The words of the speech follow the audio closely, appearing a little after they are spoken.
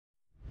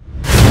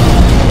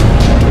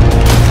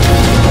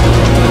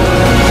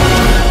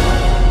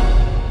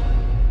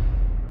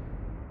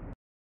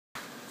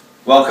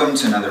Welcome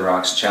to another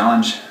Rocks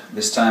challenge.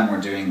 This time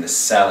we're doing the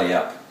Sally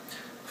Up.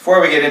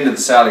 Before we get into the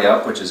Sally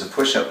Up, which is a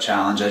push-up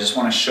challenge, I just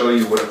want to show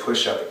you what a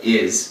push-up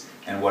is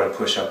and what a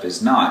push-up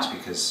is not,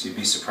 because you'd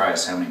be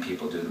surprised how many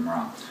people do them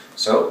wrong.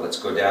 So let's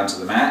go down to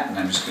the mat and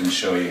I'm just going to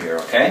show you here,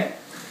 okay?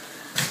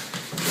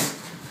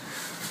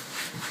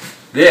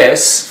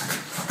 This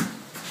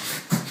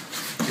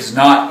is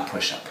not a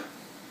push-up.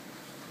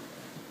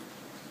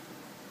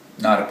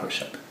 Not a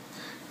push-up.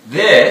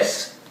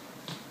 This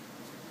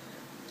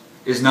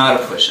is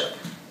not a push-up.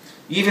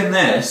 Even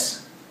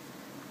this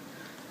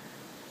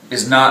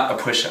is not a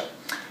push-up.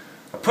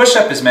 A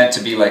push-up is meant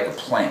to be like a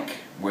plank,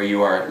 where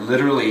you are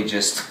literally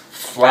just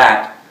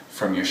flat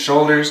from your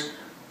shoulders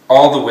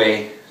all the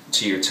way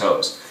to your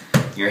toes.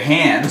 Your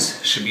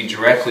hands should be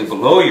directly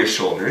below your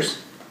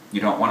shoulders.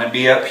 You don't want to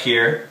be up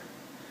here.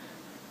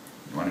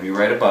 You want to be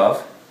right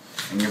above.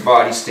 And your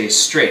body stays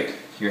straight.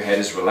 Your head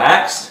is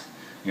relaxed.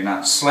 You're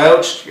not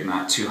slouched. You're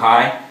not too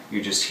high.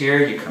 You're just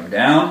here. You come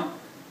down.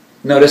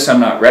 Notice I'm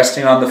not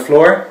resting on the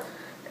floor,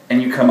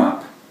 and you come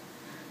up.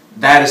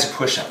 That is a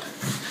push-up.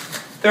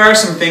 There are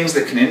some things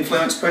that can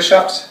influence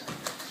push-ups.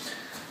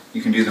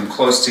 You can do them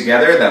close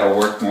together, that'll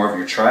work more of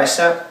your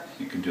tricep.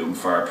 You can do them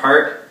far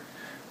apart,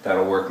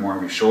 that'll work more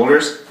of your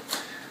shoulders.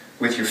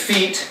 With your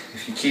feet,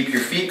 if you keep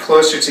your feet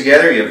closer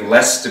together, you have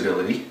less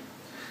stability.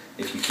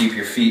 If you keep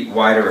your feet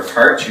wider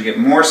apart, you get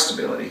more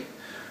stability.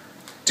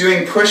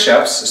 Doing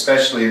push-ups,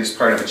 especially as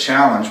part of a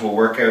challenge, will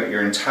work out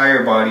your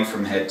entire body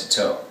from head to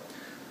toe.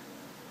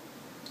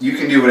 You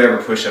can do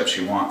whatever push-ups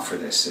you want for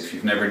this. If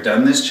you've never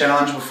done this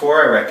challenge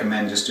before, I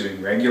recommend just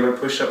doing regular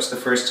push-ups the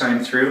first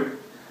time through.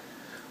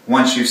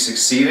 Once you've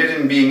succeeded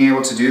in being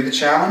able to do the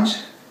challenge,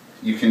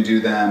 you can do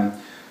them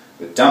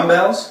with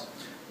dumbbells.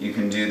 You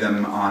can do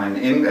them on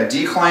a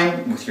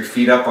decline with your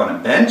feet up on a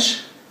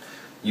bench.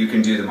 You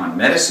can do them on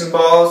medicine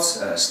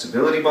balls,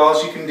 stability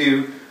balls. You can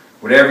do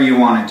whatever you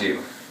want to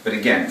do. But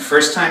again,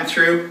 first time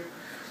through,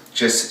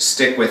 just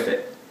stick with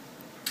it.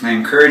 I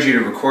encourage you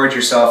to record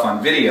yourself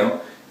on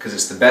video, because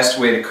it's the best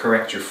way to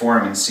correct your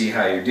form and see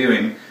how you're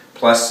doing.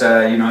 Plus,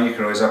 you know, you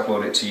can always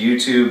upload it to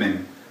YouTube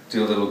and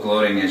do a little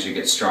gloating as you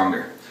get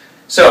stronger.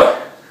 So,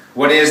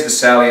 what is the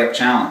Sally Up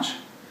Challenge?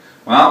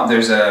 Well,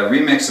 there's a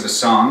remix of a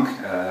song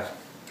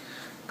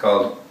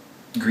called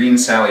Green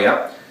Sally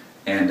Up,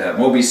 and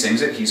Moby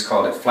sings it. He's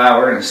called it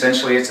Flower, and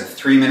essentially it's a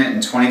 3-minute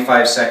and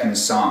 25-second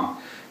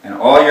song. And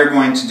all you're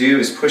going to do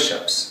is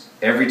push-ups.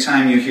 Every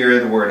time you hear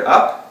the word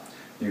up,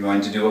 you're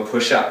going to do a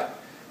push-up.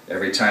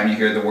 Every time you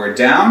hear the word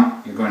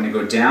down, you're going to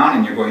go down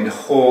and you're going to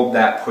hold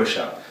that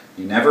push-up.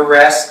 You never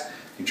rest,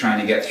 you're trying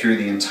to get through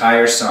the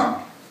entire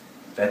song.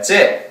 That's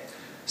it.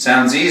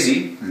 Sounds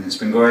easy, and it's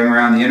been going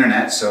around the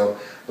internet, so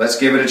let's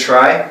give it a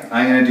try.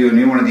 I'm going to do a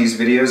new one of these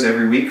videos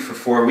every week for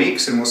 4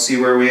 weeks, and we'll see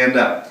where we end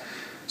up.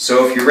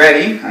 So if you're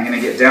ready, I'm going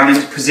to get down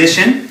into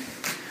position,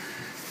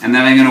 and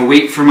then I'm going to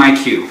wait for my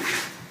cue.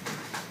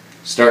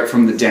 Start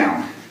from the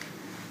down.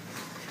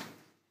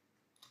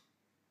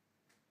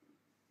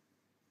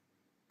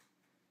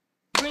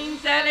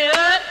 Sally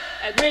up,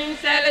 green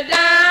Sally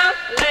down.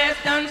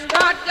 Last done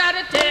start,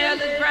 gotta tell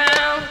the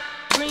ground.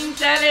 Green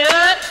Sally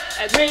up,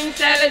 green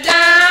Sally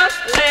down.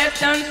 Last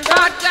done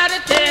start,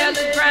 gotta tell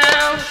the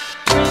ground.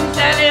 Green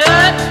Sally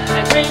up,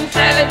 green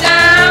Sally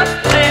down.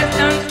 Last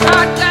done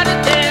start, gotta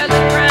tell the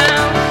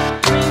ground.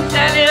 Green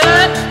Sally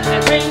up,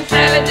 green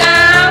Sally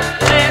down.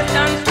 Last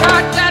done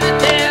start, gotta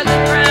tell the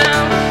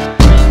ground.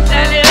 Green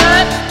Sally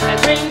up,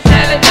 green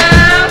Sally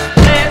down.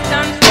 Last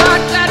done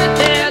start, gotta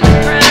tell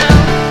the ground.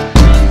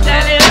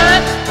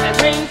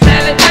 Green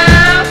Sally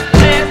down,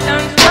 last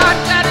done start,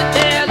 gotta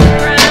tell the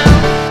ground.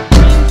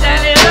 Green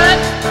Sally up,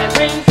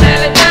 green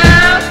Sally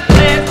down,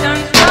 last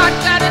done start,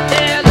 gotta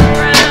tell the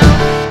ground.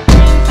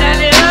 Green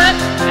Sally up,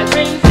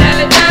 green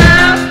Sally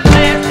down,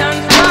 last done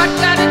start,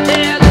 gotta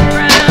tell the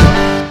ground.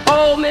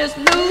 Oh, Miss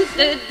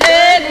Lucy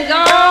dead and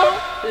gone,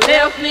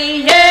 left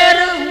me here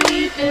to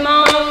weep and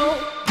moan.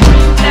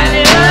 Green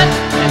Sally up,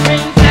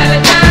 green Sally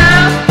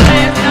down,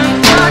 last done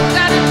start,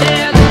 gotta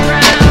tell the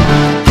ground.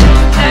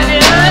 Green Sally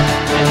up,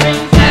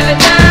 green Sally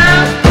down,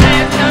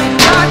 last done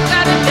start,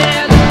 gotta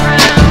tell the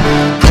ground.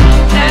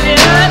 Green Sally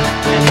up,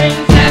 green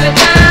Sally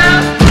down,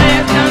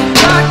 last done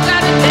start,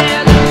 gotta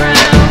tell the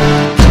ground.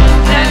 Green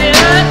Sally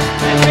up,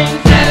 green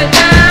Sally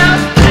down,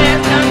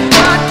 last done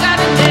start,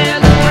 gotta tell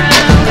the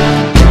ground.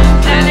 Green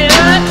Sally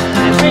up,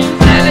 green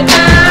Sally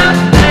down,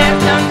 last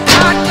done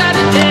start,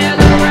 gotta tell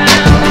the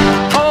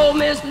ground. Oh,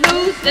 Miss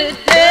Lucy's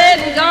dead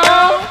and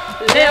gone,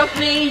 left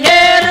me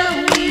here to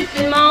weep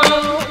and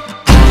moan.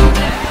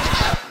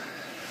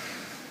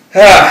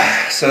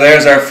 So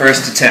there's our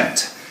first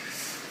attempt.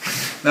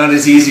 Not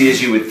as easy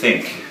as you would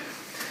think.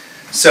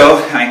 So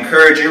I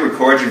encourage you,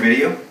 record your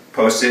video,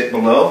 post it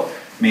below,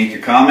 make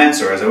your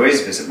comments, or as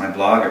always, visit my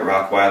blog at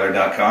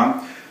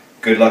rockweiler.com.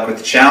 Good luck with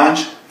the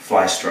challenge.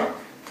 Fly strong.